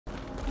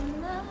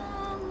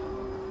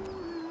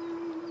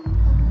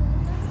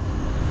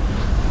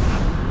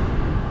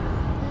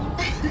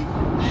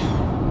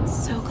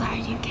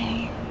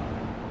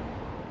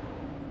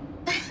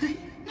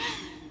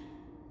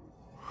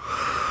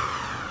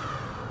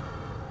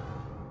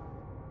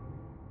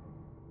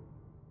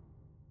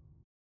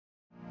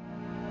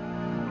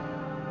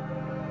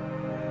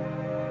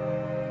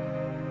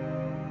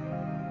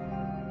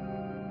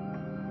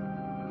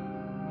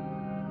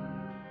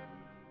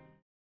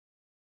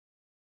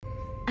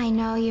I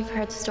know you've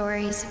heard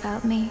stories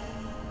about me.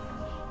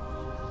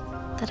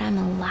 That I'm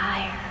a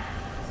liar.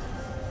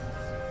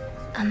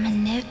 A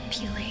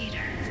manipulator.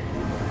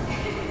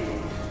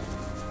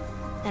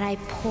 That I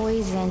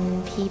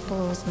poison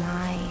people's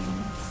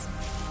minds.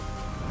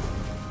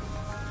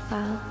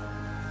 Well,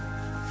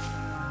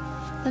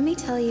 let me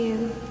tell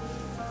you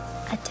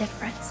a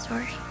different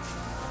story.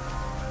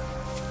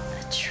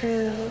 A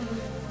true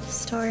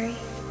story.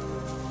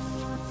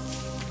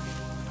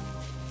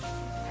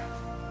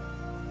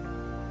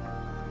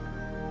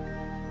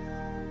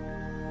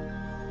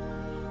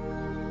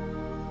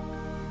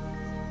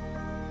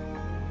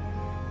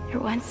 There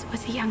once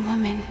was a young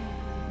woman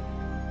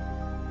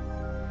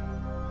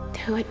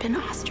who had been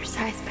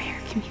ostracized by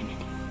her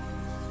community,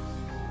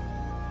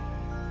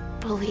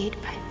 bullied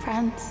by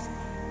friends,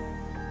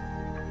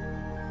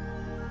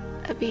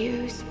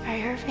 abused by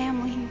her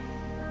family.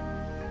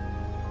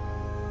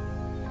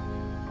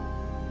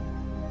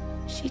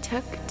 She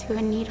took to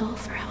a needle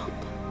for help.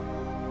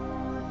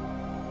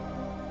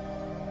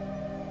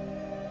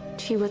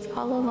 She was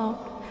all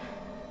alone.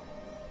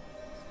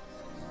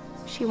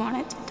 She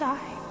wanted to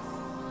die.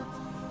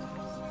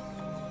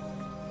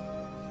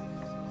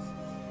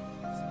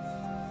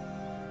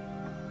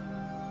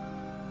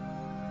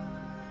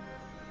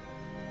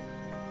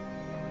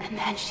 And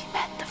then she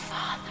met the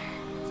Father.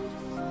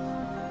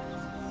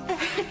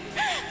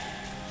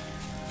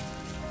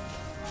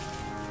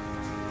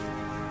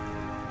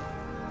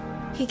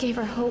 He gave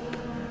her hope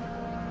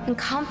and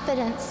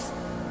confidence.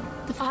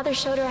 The Father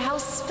showed her how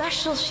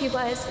special she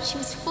was, that she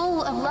was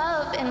full of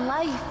love and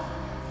life.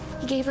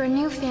 He gave her a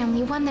new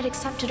family, one that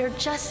accepted her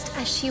just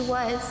as she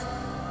was.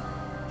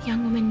 The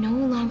young woman no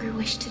longer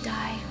wished to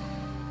die.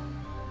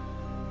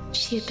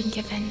 She had been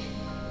given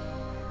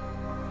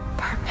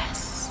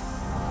purpose.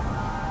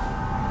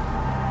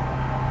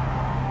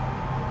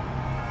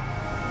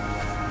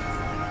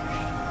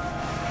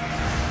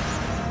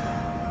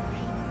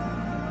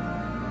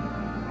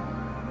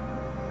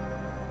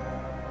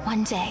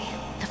 One day,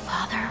 the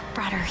Father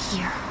brought her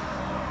here.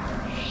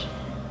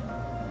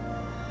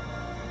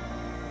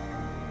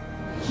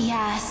 He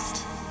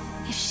asked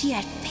if she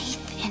had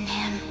faith in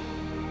him.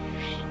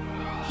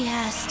 He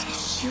asked if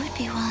she would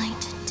be willing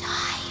to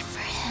die for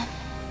him.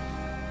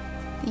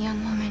 The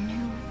young woman,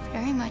 who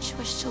very much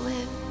wished to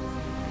live,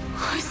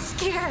 was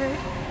scared.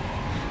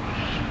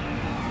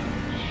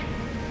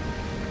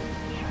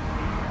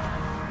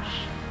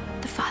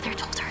 The Father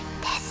told her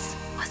this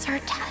was her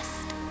test.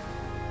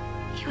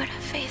 He would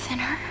have faith in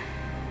her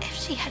if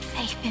she had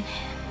faith in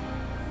him.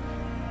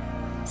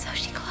 So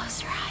she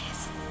closed her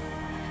eyes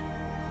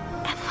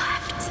and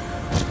left.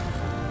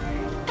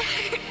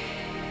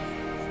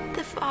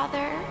 The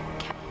Father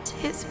kept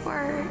his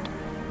word.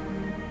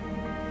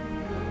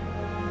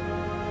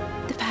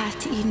 The path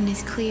to Eden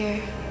is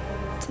clear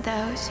to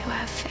those who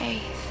have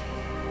faith.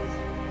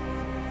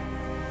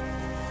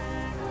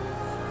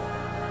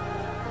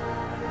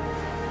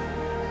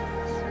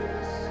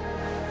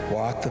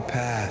 Walk the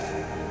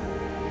path.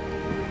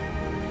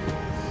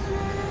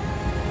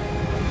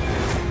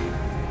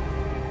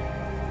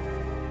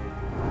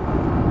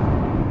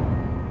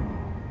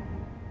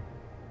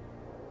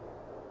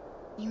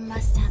 You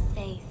must have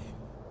faith.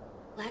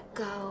 Let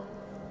go.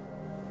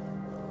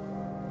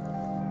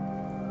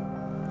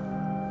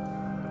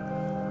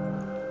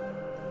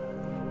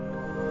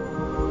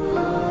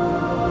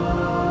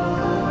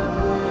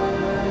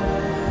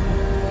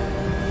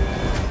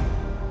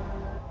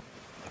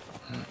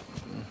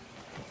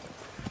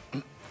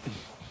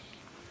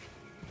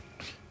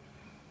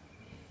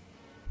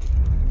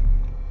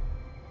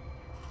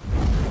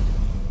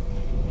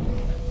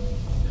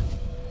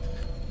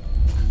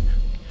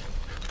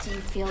 Do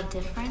you feel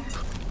different?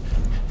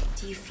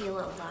 Do you feel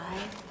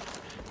alive?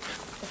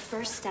 The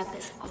first step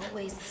is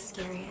always the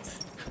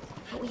scariest,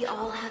 but we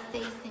all have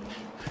faith in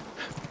you.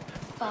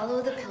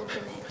 Follow the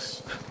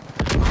pilgrimage.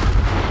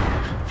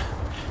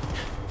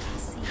 I'll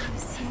see you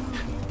soon.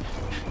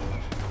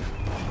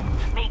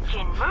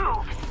 Making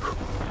moves.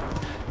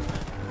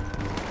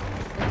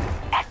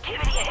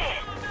 Activity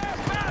ahead.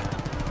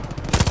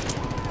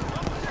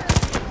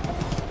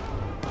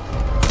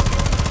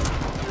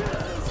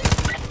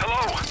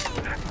 Hello?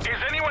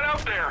 Is anyone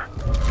out there?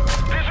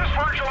 This is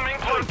Virgil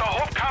Minkler at the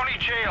Hope County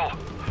Jail.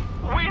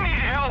 We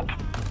need help.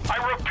 I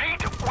repeat,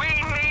 we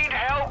need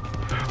help.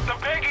 The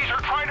Peggies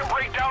are trying to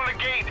break down the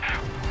gate.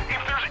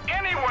 If there's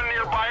anyone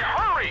nearby,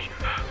 hurry.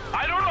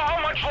 I don't know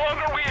how much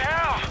longer we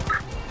have.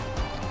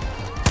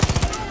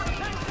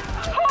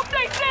 Hope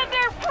they said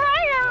their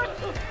prayers!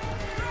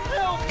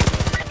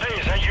 Hey,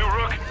 is that you,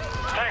 Rook?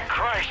 Thank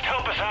Christ,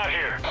 help us out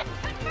here.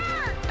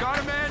 Got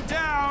a man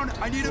down!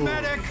 I need a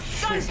medic!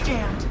 Gun's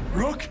jammed.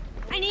 Rook,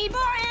 I need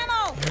more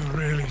ammo! You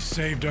really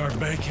saved our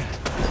bacon.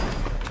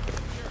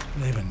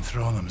 They've been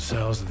throwing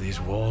themselves at these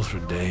walls for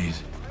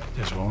days.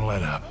 Just won't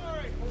let up.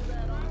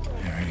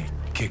 They really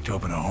kicked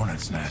open a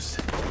hornet's nest.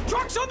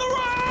 truck's on the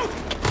road!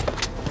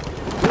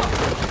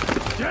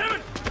 Damn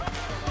it!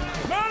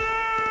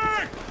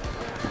 Medic!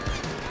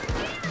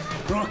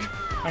 Rook,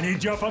 I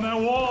need you up on that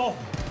wall.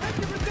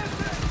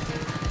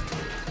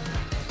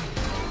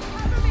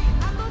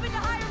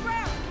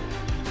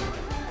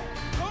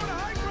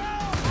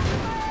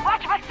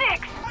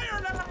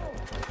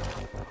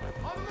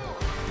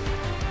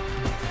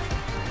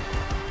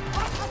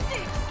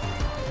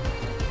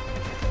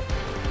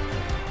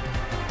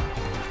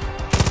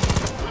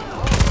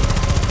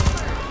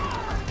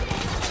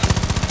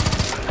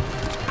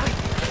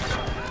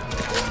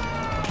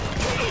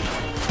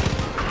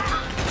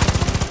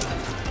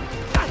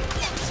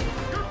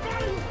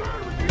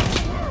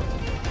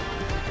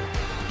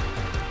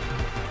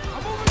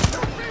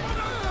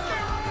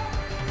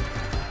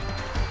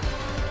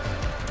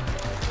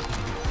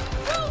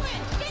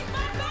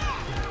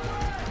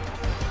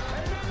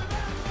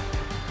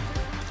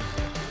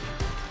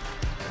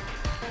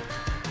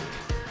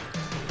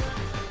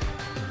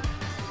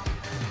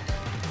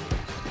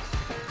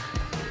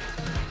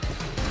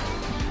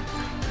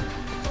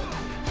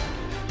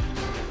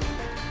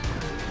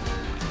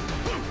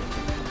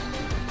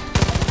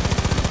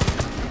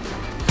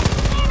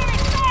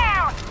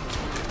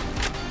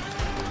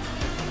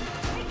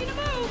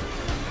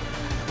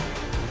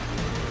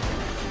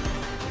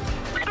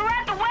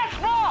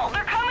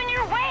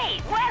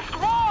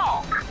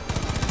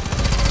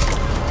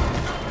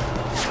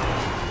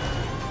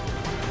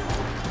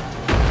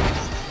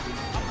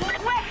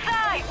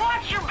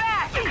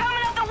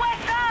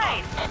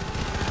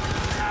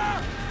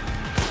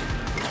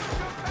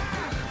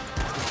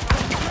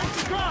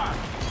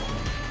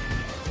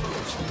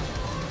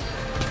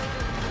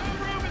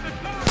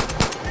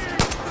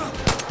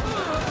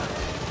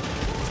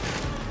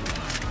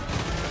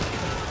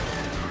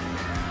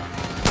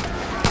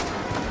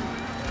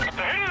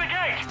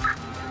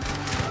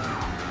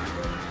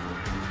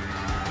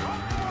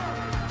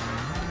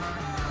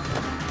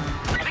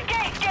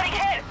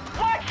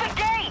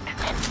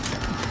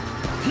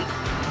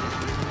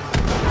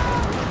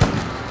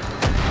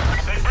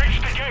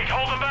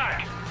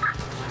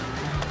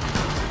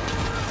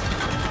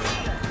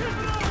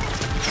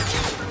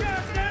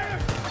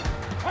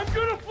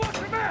 gonna flush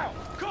him out!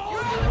 Call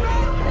it!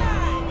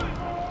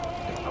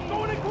 I'm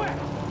going in quick!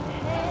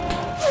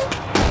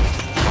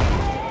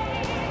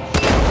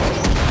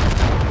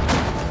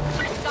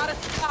 Gotta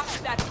stop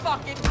that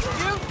fucking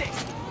music!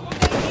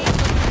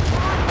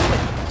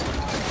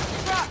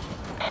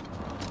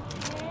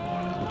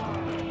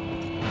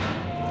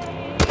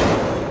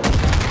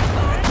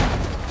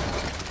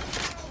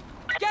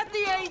 Get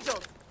the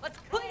angels! Let's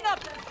clean up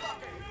this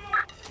fucker!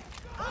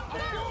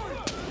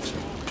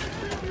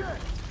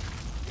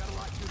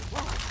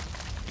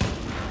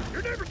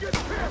 You're never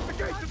getting past the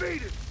gates of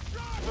Eden!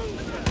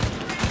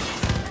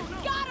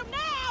 Got him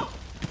now!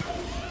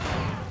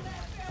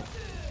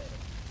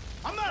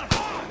 I'm not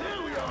hot!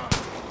 There we are!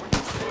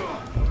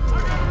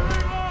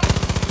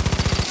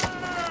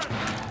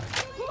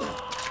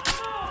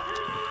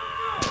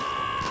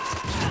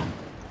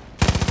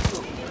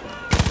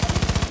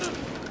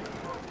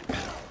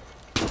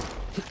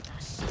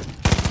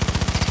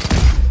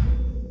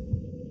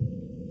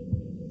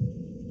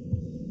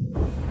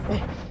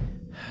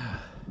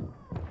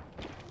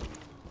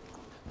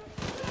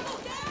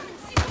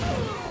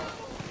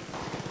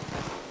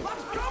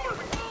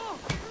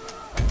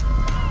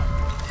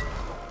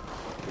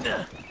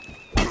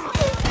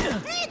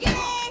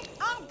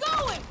 I'm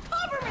going!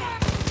 Cover me!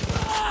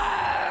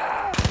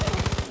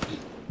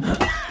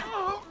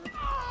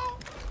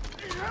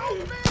 Help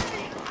me!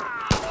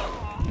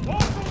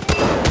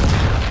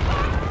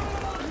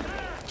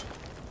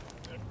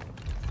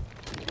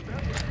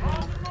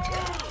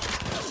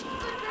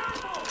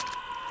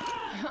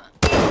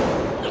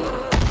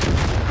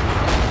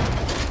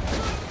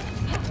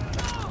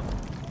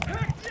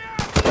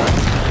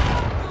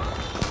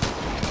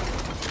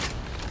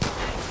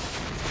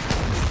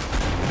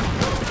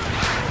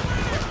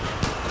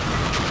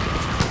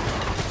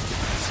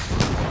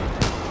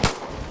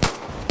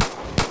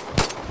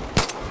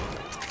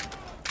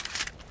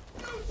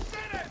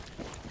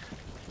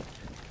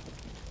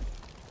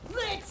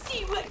 Let's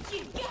see what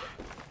you got!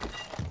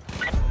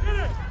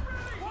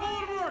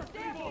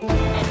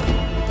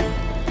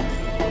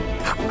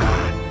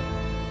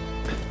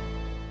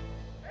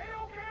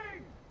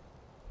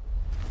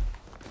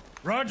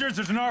 Rogers,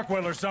 there's an arc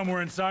welder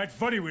somewhere inside.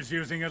 Footy was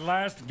using it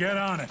last. Get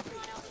on it.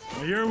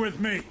 Now you're with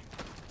me.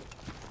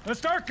 Let's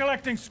start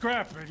collecting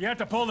scrap. You have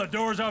to pull the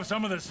doors off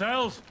some of the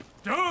cells.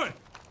 Do it!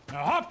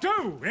 Now hop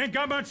to! We ain't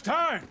got much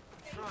time.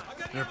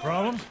 There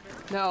problems?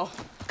 No.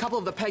 A couple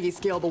of the Peggies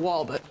scaled the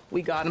wall, but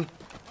we got him.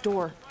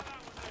 Door.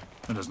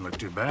 That doesn't look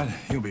too bad.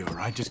 You'll be all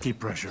right. Just keep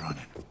pressure on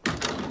it.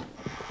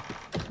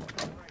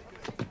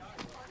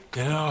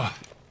 You know,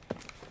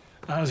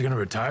 I was gonna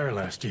retire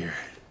last year.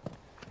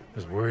 I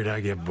was worried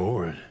I'd get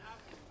bored.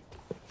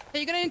 Are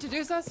you gonna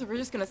introduce us, or we're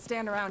just gonna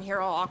stand around here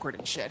all awkward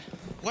and shit?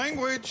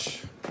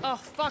 Language! Oh,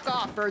 fuck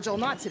off, Virgil.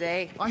 Not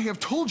today. I have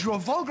told you a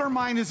vulgar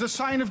mind is a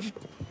sign of...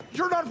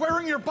 You're not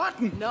wearing your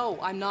button! No,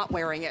 I'm not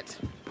wearing it.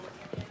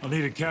 I'll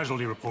need a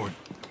casualty report.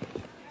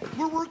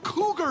 We're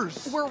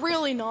cougars! We're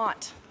really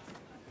not.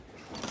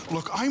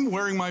 Look, I'm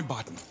wearing my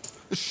button.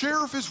 The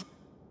sheriff is...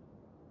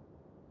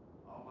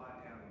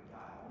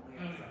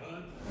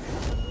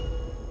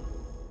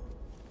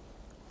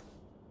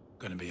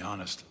 Gonna be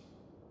honest,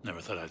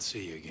 never thought I'd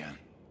see you again.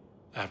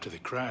 After the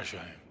crash,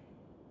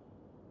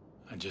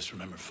 I just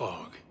remember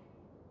fog.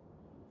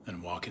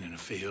 Then walking in a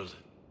field.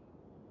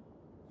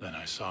 Then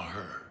I saw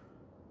her.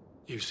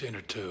 You've seen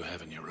her too,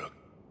 haven't you, Rook?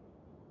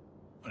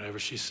 Whatever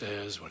she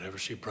says, whatever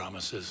she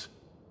promises,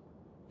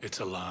 it's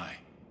a lie.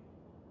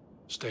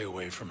 Stay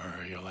away from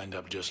her, you'll end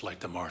up just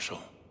like the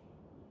Marshal.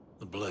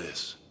 The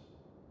bliss.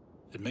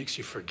 It makes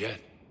you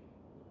forget.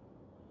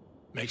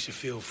 Makes you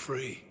feel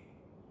free.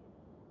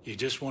 You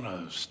just want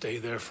to stay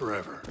there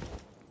forever.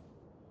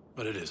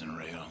 But it isn't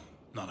real.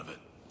 None of it.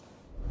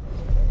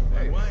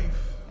 Hey, wife.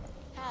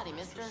 Howdy,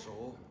 mister.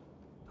 Soul.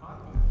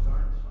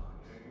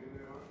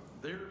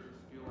 There's a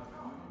skill I've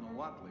been using a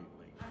lot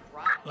lately.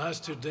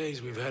 Last 2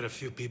 days, we've had a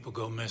few people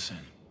go missing.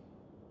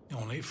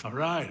 Only... All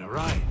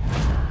right.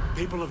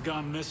 People have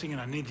gone missing,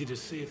 and I need you to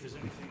see if there's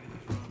anything...